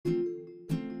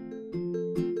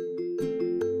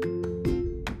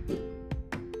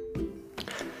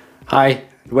Hi,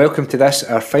 and welcome to this,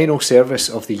 our final service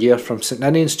of the year from St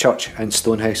Ninian's Church in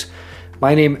Stonehouse.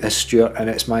 My name is Stuart and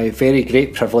it's my very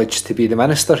great privilege to be the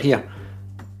minister here.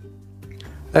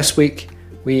 This week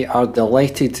we are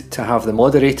delighted to have the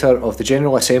moderator of the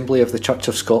General Assembly of the Church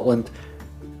of Scotland,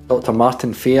 Dr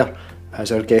Martin Fair,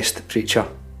 as our guest preacher.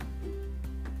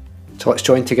 So let's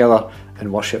join together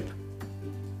in worship.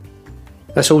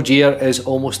 This old year is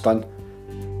almost done.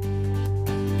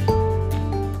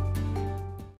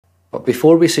 But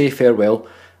before we say farewell,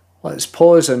 let's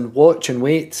pause and watch and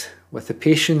wait with the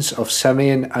patience of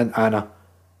Simeon and Anna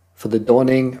for the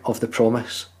dawning of the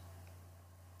promise.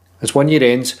 As one year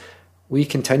ends, we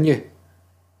continue.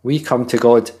 We come to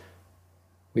God.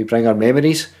 We bring our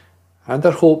memories and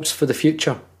our hopes for the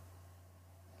future.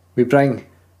 We bring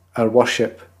our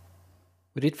worship.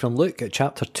 We read from Luke at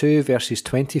chapter 2, verses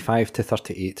 25 to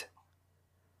 38.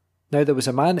 Now there was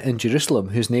a man in Jerusalem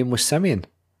whose name was Simeon.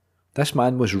 This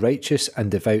man was righteous and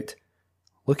devout,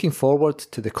 looking forward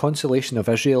to the consolation of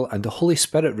Israel, and the Holy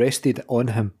Spirit rested on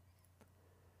him.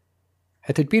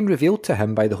 It had been revealed to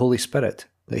him by the Holy Spirit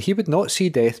that he would not see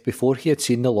death before he had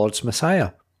seen the Lord's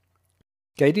Messiah.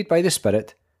 Guided by the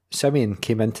Spirit, Simeon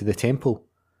came into the temple.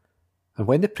 And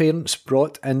when the parents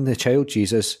brought in the child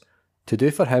Jesus to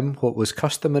do for him what was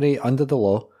customary under the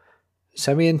law,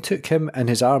 Simeon took him in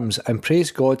his arms and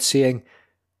praised God, saying,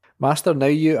 Master, now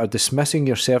you are dismissing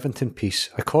your servant in peace,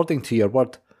 according to your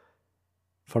word.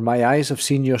 For my eyes have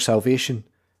seen your salvation,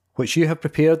 which you have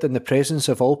prepared in the presence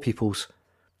of all peoples,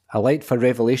 a light for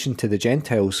revelation to the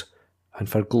Gentiles, and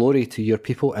for glory to your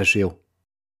people Israel.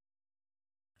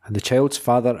 And the child's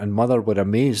father and mother were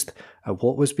amazed at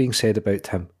what was being said about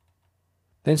him.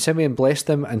 Then Simeon blessed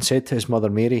him and said to his mother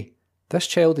Mary, This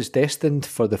child is destined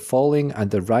for the falling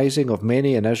and the rising of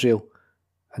many in Israel,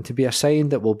 and to be a sign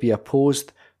that will be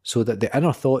opposed, so that the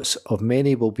inner thoughts of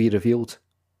many will be revealed,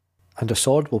 and a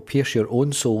sword will pierce your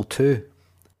own soul too.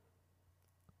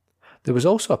 There was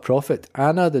also a prophet,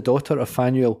 Anna, the daughter of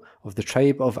Phanuel, of the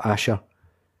tribe of Asher.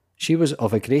 She was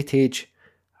of a great age,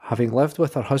 having lived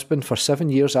with her husband for 7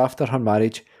 years after her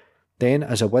marriage, then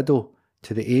as a widow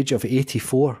to the age of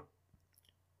 84.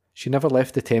 She never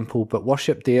left the temple, but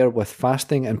worshipped there with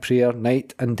fasting and prayer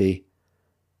night and day.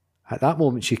 At that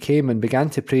moment she came and began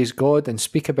to praise God and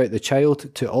speak about the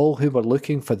child to all who were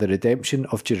looking for the redemption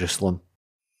of Jerusalem.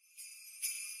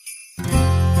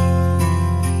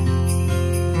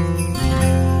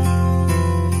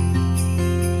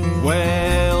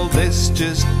 Well, this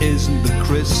just isn't the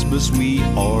Christmas we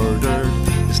ordered.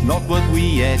 It's not what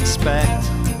we expect.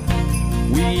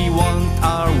 We want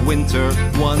our winter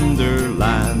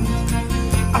wonderland.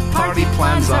 Our party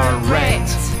plans are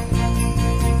wrecked.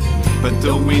 But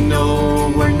don't we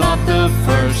know we're not the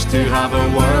first to have a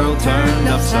world turned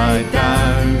upside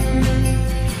down?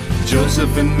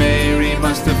 Joseph and Mary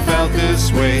must have felt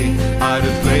this way, out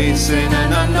of place in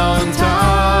an unknown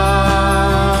town.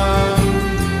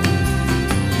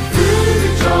 Through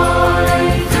the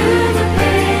joy, through the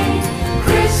pain,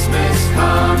 Christmas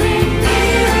coming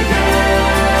near again.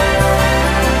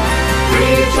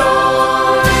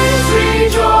 Rejoice,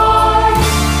 rejoice.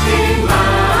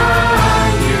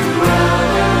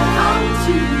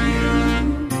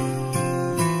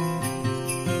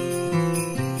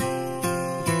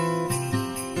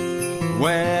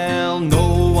 Well,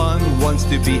 no one wants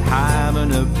to be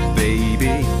having a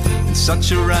baby in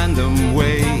such a random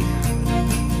way.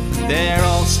 They're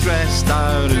all stressed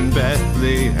out in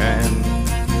Bethlehem,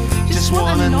 just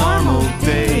want a normal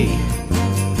day.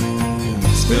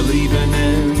 Still, even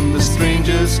in the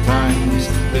strangest times,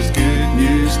 there's good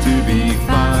news to be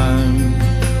found.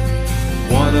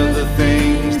 One of the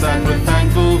things that we're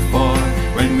thankful for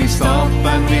when we stop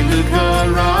and we look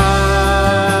around.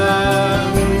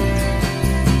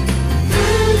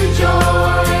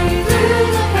 Joy, through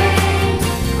the pain,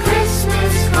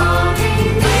 Christmas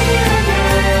coming near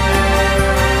again.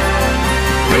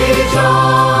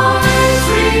 Rejoice,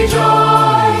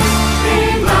 rejoice,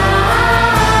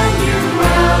 Emmanuel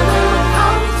will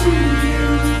come to you.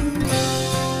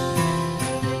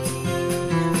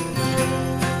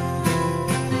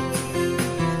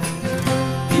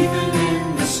 Even in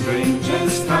the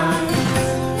strangest times,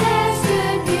 there's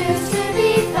good news to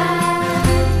be found.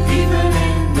 Even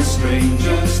in the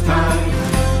strangest times,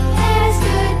 there's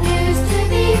good news to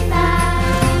be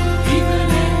found. Even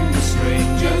in the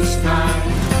strangest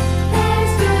times,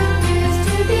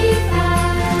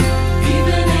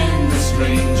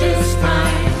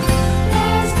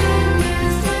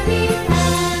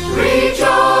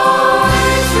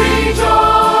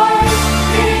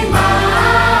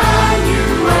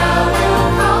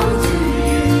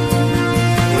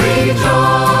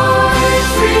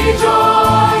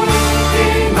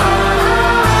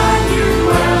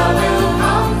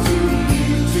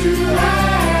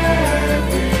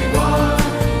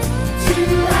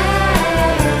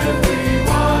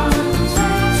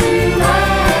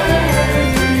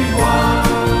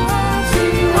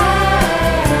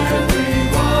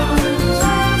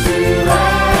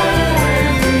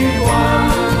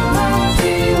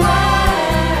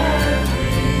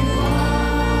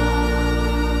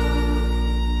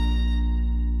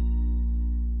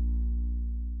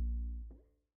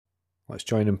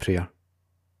 join in prayer.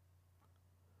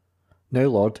 Now,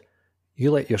 Lord,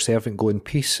 you let your servant go in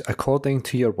peace according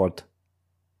to your word.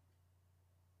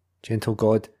 Gentle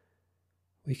God,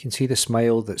 we can see the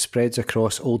smile that spreads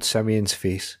across old Simeon's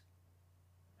face.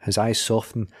 His eyes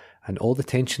soften and all the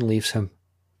tension leaves him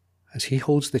as he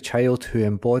holds the child who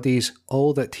embodies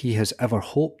all that he has ever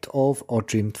hoped of or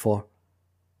dreamed for,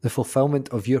 the fulfillment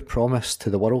of your promise to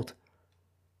the world.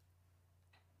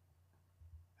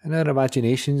 In our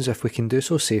imaginations, if we can do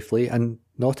so safely, and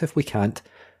not if we can't,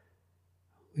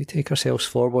 we take ourselves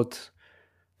forward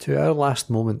to our last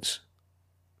moments,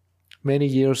 many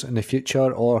years in the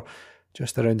future or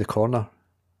just around the corner.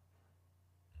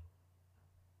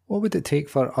 What would it take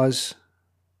for us,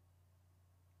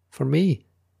 for me,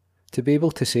 to be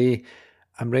able to say,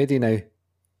 I'm ready now,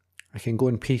 I can go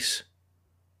in peace?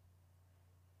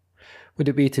 Would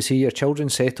it be to see your children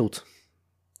settled,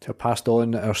 to have passed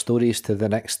on our stories to the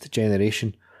next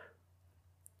generation?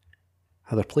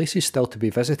 Are there places still to be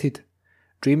visited,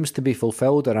 dreams to be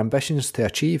fulfilled, or ambitions to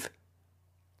achieve?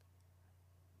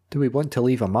 Do we want to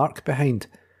leave a mark behind?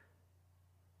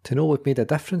 To know we've made a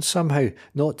difference somehow,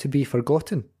 not to be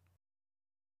forgotten?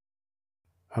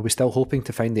 Are we still hoping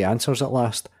to find the answers at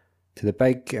last to the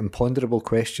big, imponderable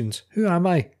questions? Who am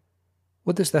I?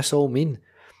 What does this all mean?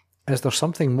 Is there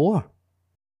something more?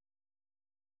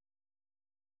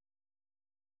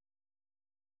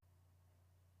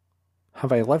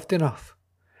 Have I lived enough,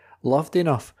 loved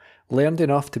enough, learned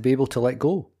enough to be able to let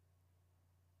go?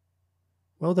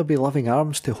 Will there be loving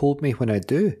arms to hold me when I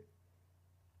do?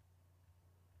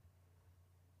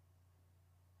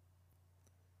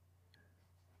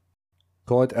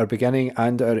 God, our beginning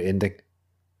and our ending,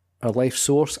 our life's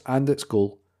source and its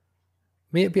goal,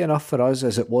 may it be enough for us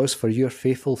as it was for your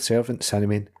faithful servant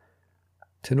Simeon,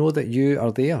 to know that you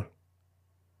are there,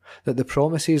 that the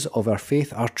promises of our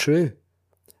faith are true,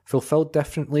 fulfilled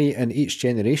differently in each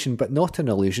generation, but not an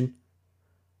illusion.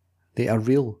 They are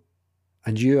real,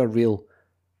 and you are real,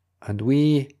 and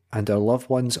we and our loved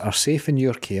ones are safe in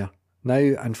your care, now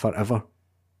and forever.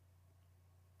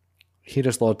 Hear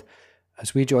us, Lord,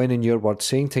 as we join in your word,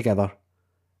 saying together,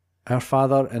 Our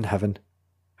Father in heaven,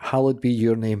 hallowed be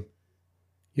your name.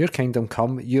 Your kingdom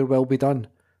come, your will be done,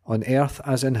 on earth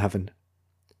as in heaven.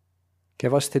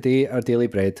 Give us today our daily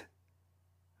bread.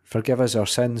 Forgive us our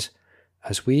sins,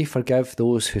 as we forgive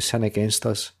those who sin against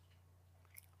us.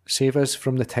 Save us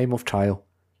from the time of trial,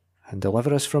 and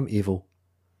deliver us from evil.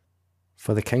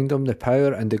 For the kingdom, the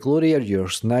power, and the glory are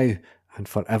yours, now and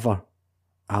forever.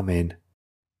 Amen.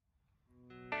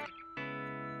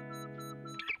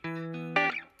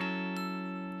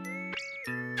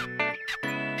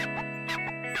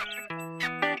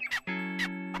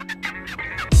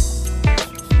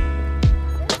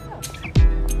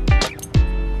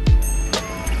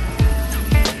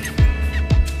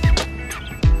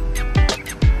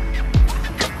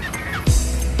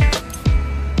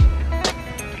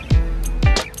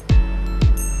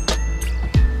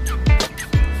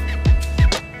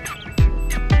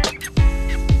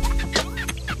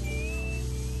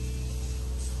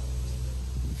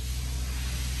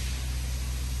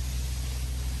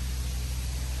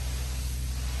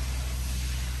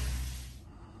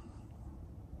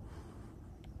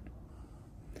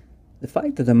 The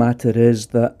fact of the matter is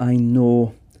that I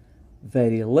know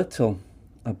very little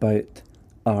about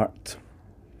art.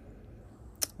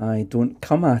 I don't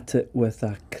come at it with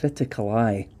a critical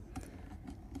eye.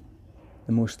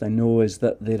 The most I know is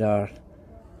that there are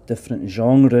different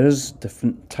genres,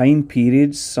 different time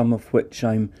periods, some of which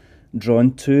I'm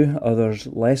drawn to, others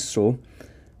less so.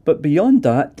 But beyond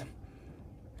that,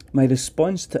 my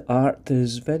response to art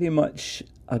is very much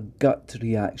a gut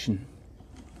reaction.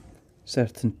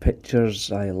 Certain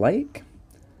pictures I like,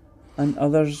 and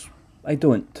others I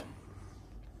don't.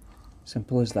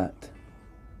 Simple as that.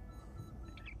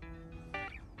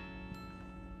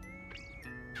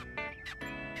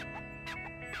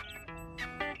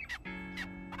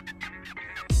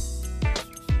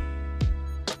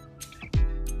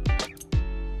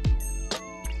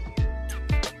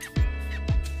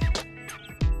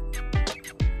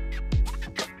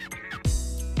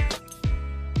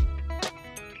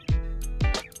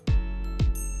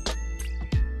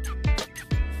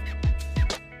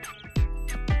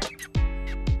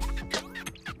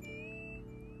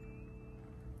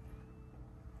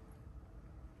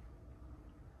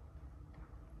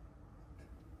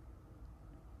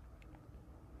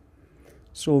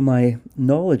 So my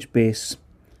knowledge base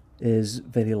is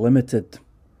very limited,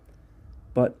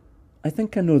 but I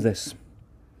think I know this,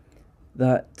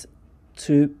 that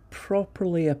to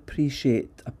properly appreciate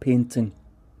a painting,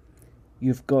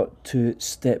 you've got to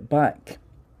step back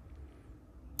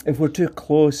If we're too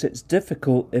close, it's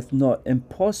difficult, if not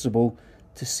impossible,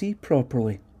 to see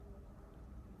properly.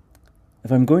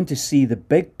 If I'm going to see the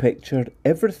big picture,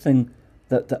 everything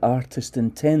that the artist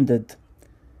intended,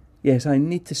 yes, I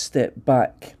need to step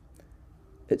back.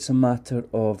 It's a matter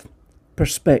of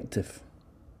perspective.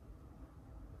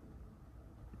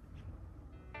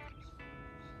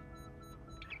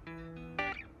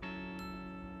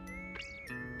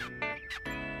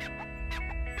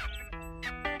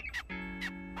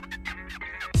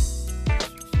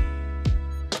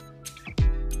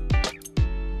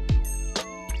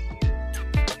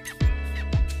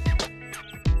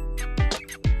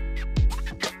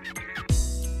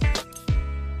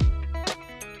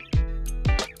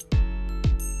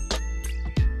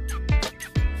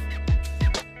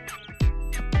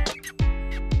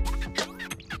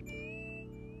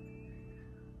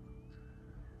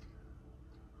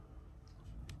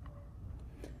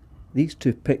 These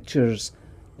two pictures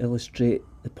illustrate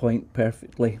the point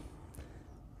perfectly.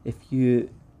 If you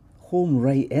home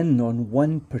right in on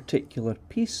one particular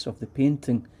piece of the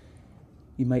painting,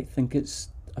 you might think it's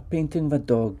a painting of a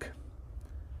dog.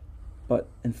 But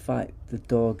in fact, the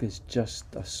dog is just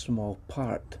a small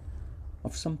part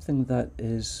of something that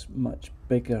is much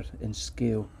bigger in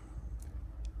scale.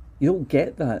 You don't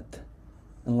get that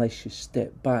unless you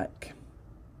step back,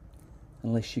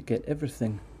 unless you get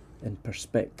everything in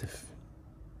perspective.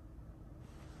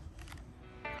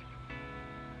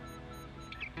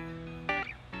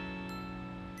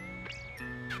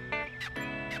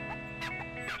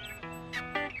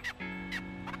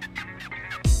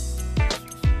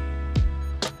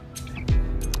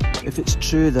 If it's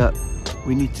true that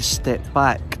we need to step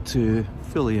back to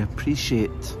fully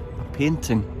appreciate a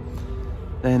painting,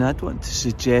 then I'd want to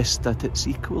suggest that it's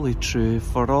equally true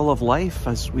for all of life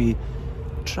as we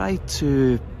try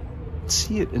to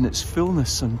see it in its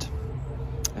fullness and,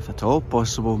 if at all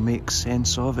possible, make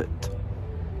sense of it.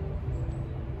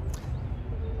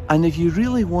 And if you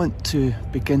really want to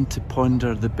begin to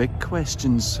ponder the big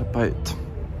questions about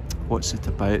what's it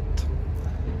about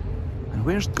and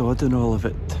where's God in all of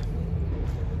it,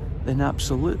 then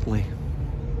absolutely,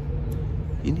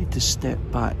 you need to step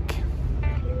back.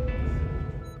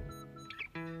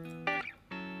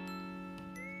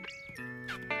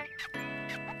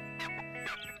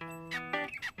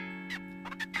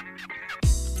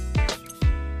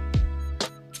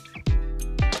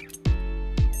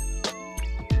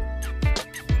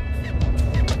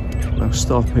 Well,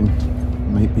 stopping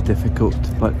might be difficult,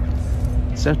 but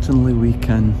certainly we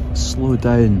can slow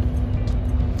down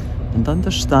and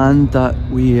understand that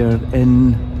we are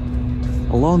in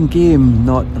a long game,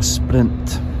 not a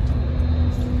sprint.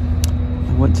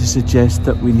 I want to suggest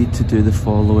that we need to do the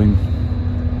following.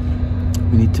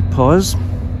 We need to pause.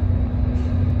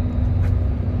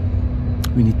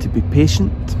 We need to be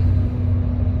patient.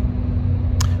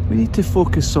 We need to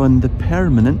focus on the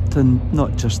permanent and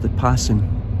not just the passing.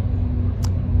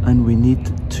 And we need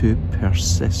to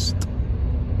persist.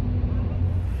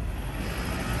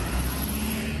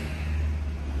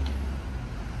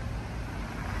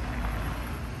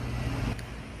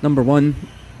 Number one,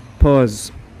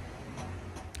 pause,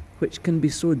 which can be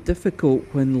so difficult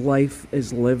when life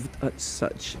is lived at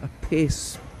such a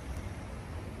pace.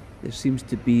 There seems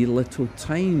to be little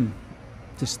time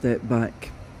to step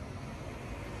back.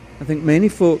 I think many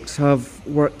folks have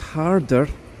worked harder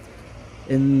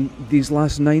in these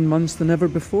last 9 months than ever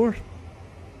before.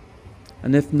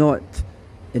 And if not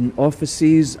in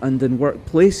offices and in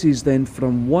workplaces, then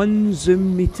from one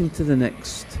Zoom meeting to the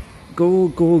next. Go,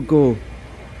 go, go.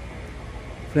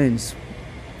 Friends,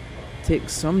 take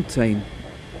some time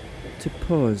to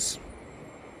pause.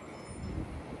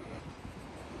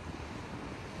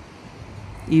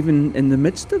 Even in the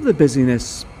midst of the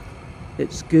busyness,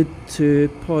 it's good to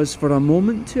pause for a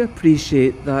moment to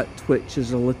appreciate that which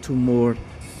is a little more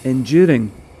enduring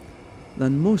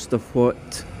than most of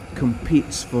what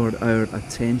competes for our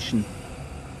attention.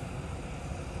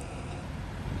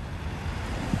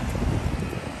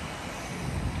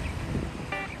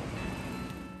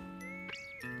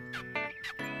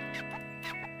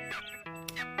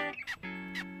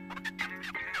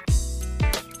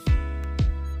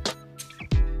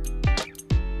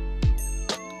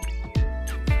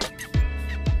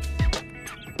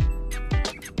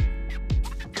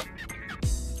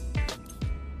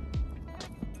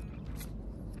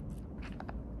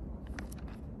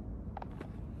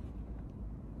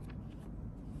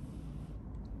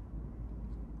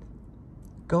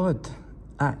 God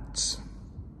acts.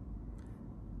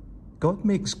 God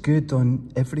makes good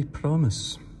on every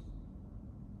promise.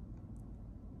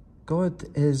 God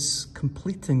is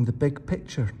completing the big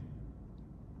picture.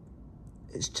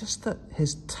 It's just that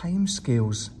his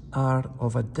timescales are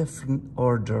of a different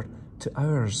order to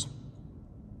ours.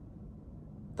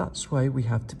 That's why we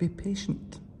have to be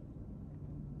patient.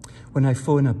 When I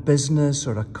phone a business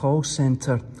or a call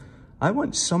centre, I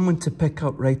want someone to pick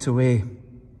up right away,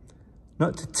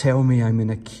 not to tell me I'm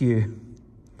in a queue.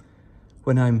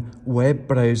 When I'm web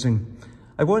browsing,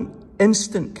 I want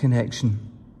instant connection.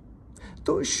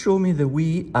 Don't show me the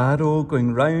wee arrow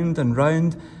going round and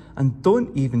round, and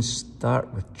don't even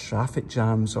start with traffic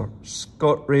jams or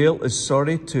ScotRail is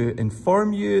sorry to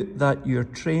inform you that your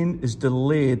train is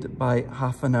delayed by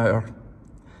half an hour.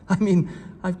 I mean,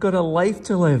 I've got a life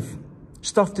to live,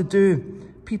 stuff to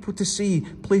do, people to see,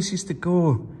 places to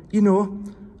go. You know,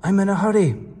 I'm in a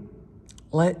hurry.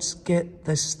 Let's get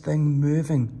this thing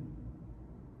moving.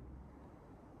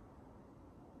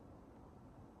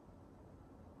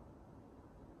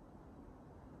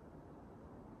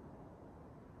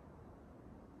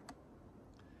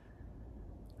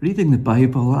 Reading the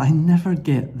Bible, I never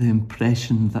get the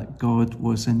impression that God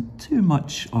was in too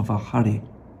much of a hurry.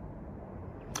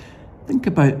 Think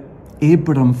about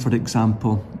Abram, for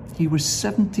example. He was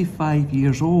 75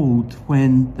 years old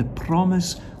when the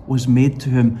promise was made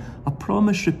to him, a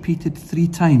promise repeated 3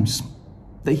 times,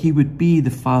 that he would be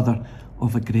the father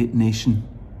of a great nation.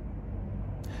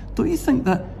 Don't you think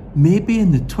that maybe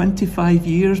in the 25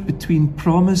 years between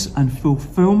promise and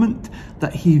fulfillment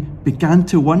that he began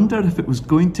to wonder if it was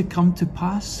going to come to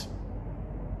pass?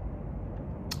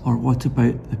 Or what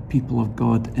about the people of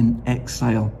God in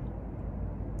exile?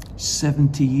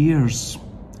 70 years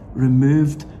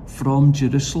removed from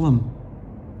Jerusalem.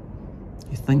 Do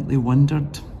you think they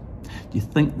wondered? Do you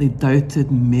think they doubted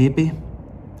maybe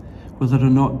whether or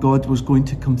not God was going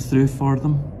to come through for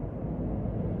them?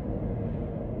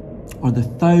 Or the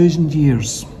 1,000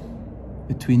 years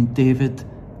between David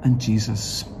and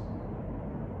Jesus?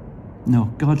 No,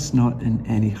 God's not in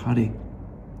any hurry.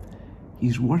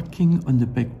 He's working on the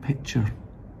big picture.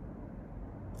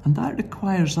 And that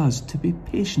requires us to be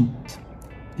patient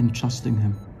in trusting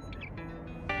him.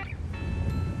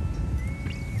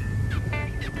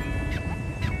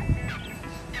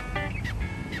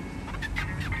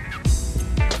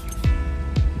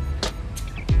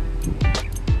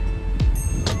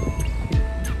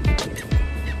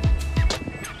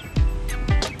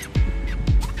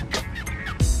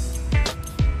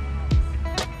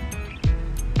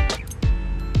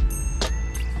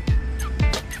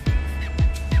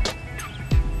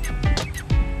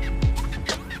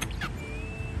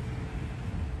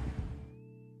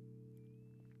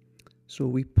 So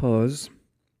we pause,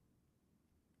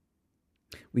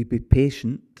 we be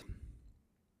patient,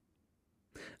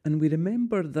 and we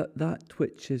remember that that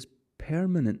which is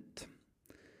permanent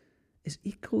is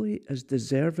equally as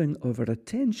deserving of our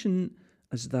attention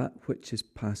as that which is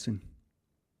passing.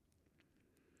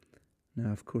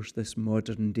 Now, of course, this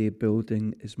modern day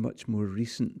building is much more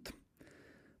recent,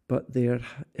 but there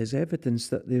is evidence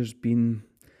that there's been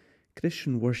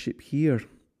Christian worship here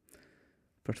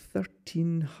for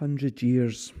 1,300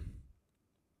 years.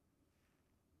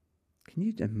 Can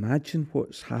you imagine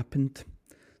what's happened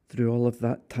through all of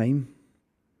that time?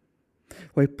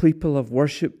 While people have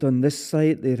worshipped on this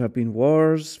site, there have been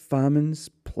wars, famines,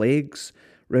 plagues,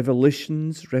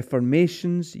 revolutions,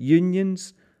 reformations,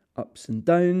 unions, ups and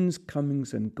downs,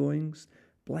 comings and goings,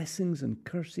 blessings and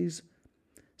curses,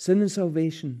 sin and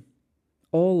salvation,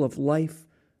 all of life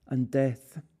and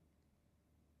death.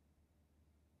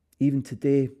 Even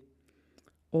today,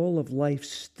 all of life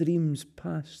streams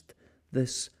past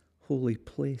this holy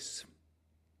place.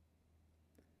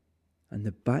 And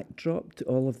the backdrop to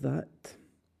all of that,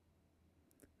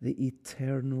 the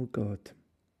eternal God,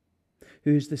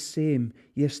 who is the same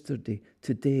yesterday,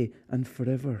 today, and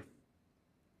forever.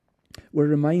 We're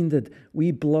reminded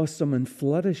we blossom and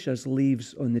flourish as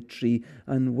leaves on the tree,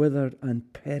 and wither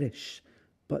and perish,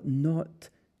 but naught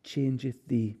changeth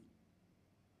thee.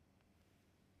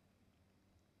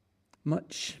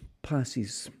 Much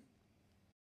passes,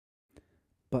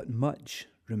 but much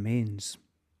remains.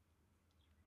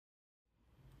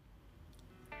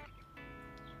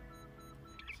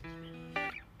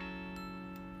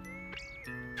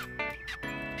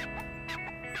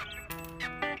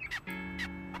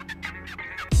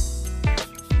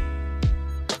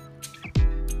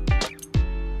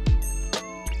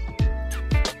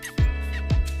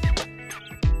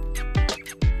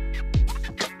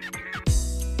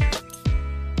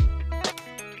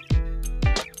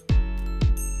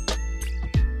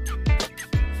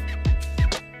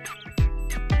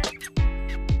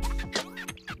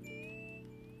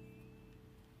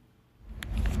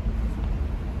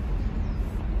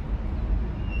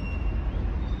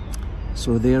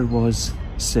 So there was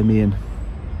Simeon,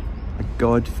 a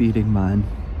God-fearing man,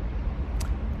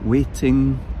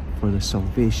 waiting for the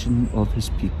salvation of his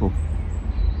people.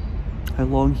 How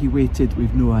long he waited,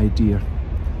 we've no idea,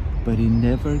 but he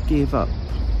never gave up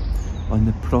on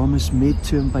the promise made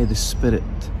to him by the Spirit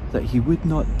that he would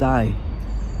not die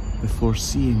before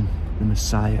seeing the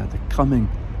Messiah, the coming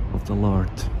of the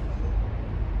Lord.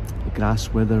 The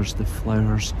grass withers, the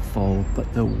flowers fall,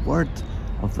 but the word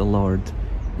of the Lord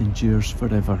endures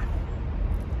forever.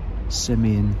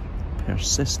 Simeon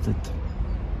persisted.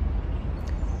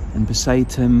 And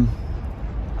beside him,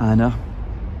 Anna,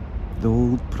 the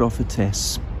old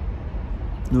prophetess,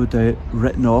 no doubt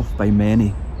written off by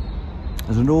many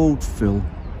as an old fool.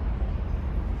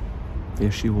 There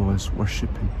she was,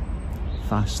 worshipping,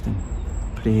 fasting,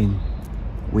 praying,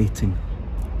 waiting,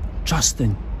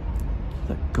 trusting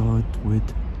that God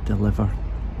would deliver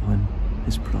on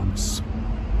his promise.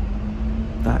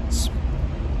 That's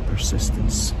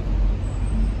persistence.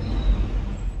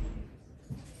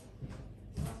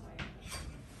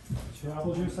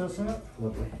 Apple juice, that's it.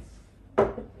 Lovely.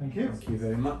 Thank you. Thank you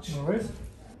very much. No worries.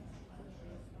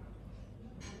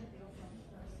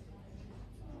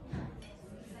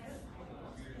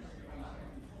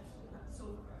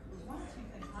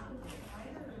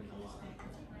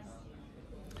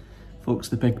 Folks,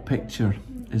 the big picture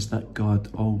is that God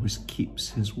always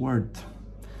keeps his word.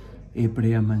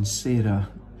 Abraham and Sarah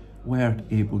were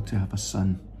able to have a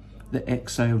son. The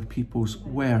exiled peoples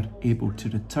were able to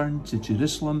return to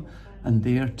Jerusalem and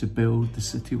there to build the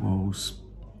city walls.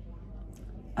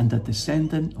 And a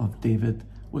descendant of David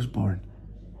was born,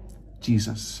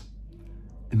 Jesus,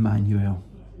 Emmanuel.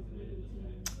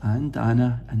 And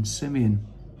Anna and Simeon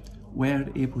were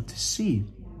able to see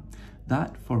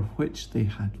that for which they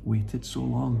had waited so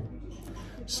long.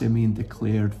 Simeon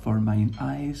declared, "For mine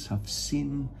eyes have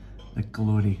seen the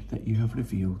glory that you have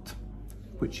revealed,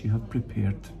 which you have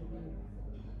prepared."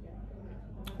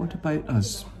 What about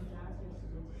us?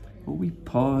 Will we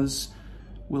pause?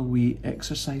 Will we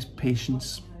exercise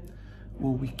patience?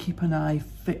 Will we keep an eye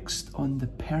fixed on the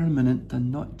permanent and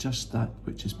not just that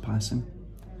which is passing?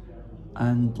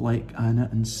 And like Anna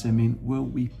and Simeon, will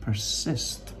we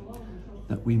persist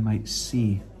that we might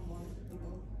see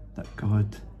that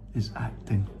God is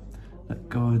acting, that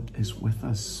God is with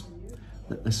us,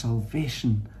 that the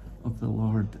salvation of the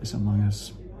Lord is among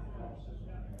us,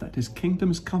 that his kingdom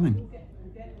is coming,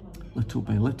 little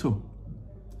by little,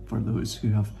 for those who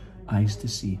have eyes to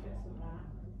see.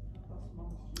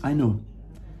 I know,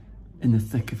 in the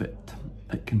thick of it,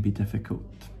 it can be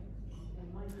difficult,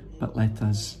 but let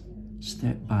us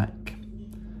step back,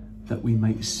 that we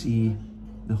might see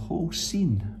the whole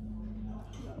scene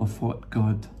of what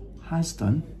God has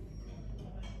done,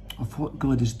 of what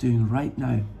God is doing right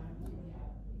now,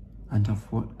 and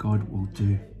of what God will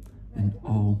do in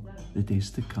all the days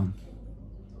to come.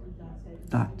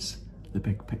 That's the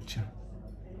big picture.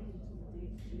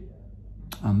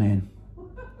 Amen.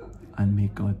 And may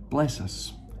God bless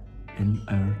us in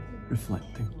our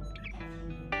reflecting.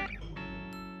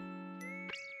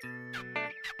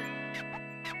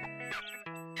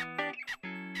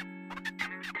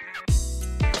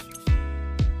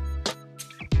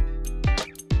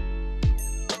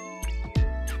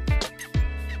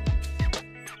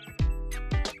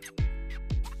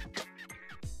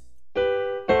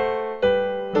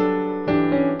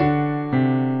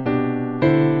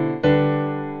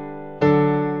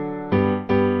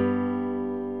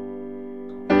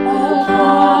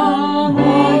 All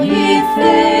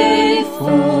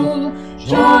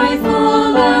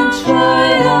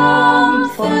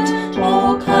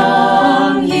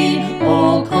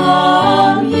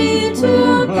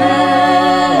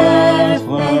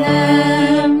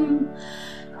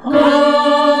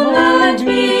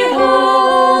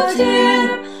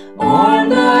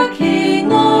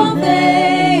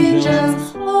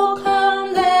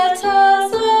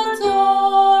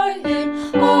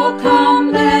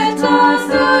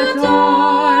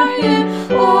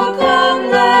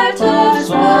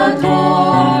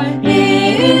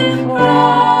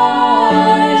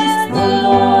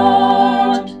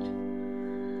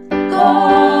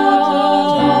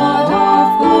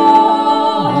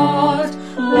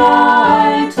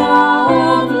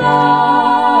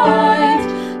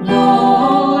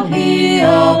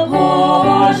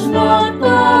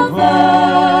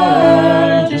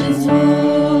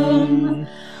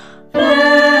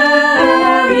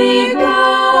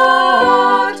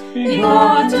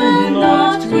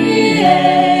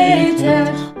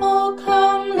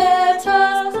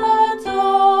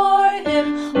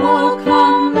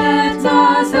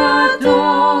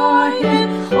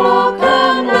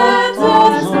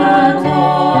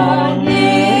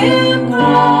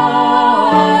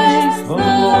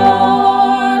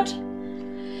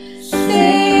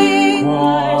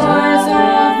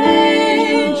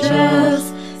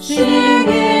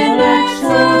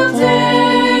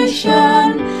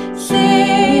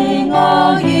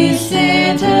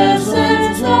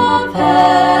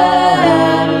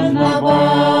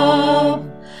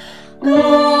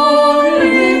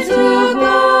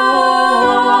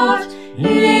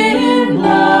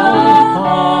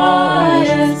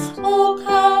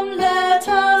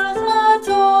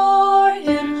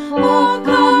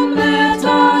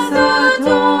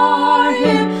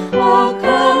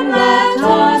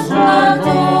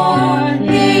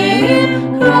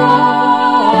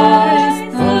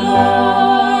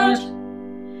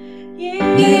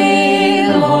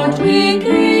Yea, Lord, we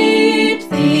greet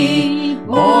thee,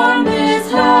 born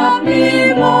this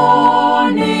happy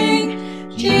morning.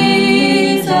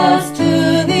 Jesus,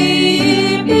 to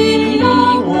thee be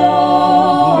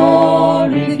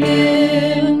glory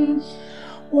given.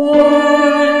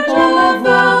 Word of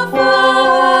the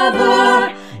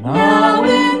Father, now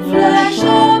in flesh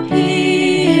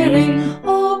appearing.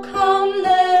 Oh, come,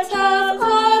 let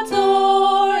us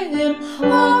adore him.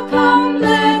 Oh, come,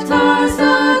 let us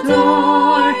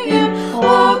adore him.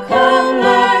 Oh, come,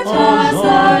 let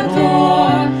us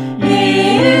adore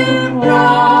him,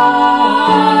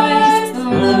 Christ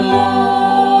the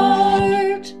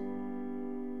Lord.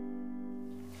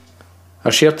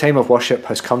 Our shared time of worship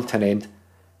has come to an end.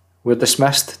 We're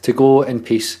dismissed to go in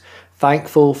peace,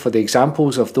 thankful for the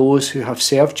examples of those who have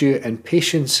served you in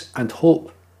patience and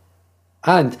hope,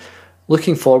 and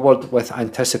looking forward with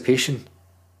anticipation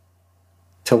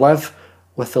to live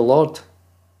with the Lord,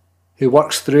 who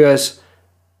works through us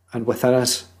and within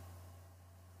us.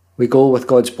 We go with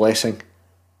God's blessing,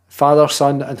 Father,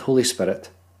 Son, and Holy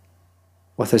Spirit,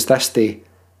 with us this day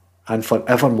and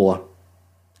forevermore.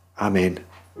 Amen.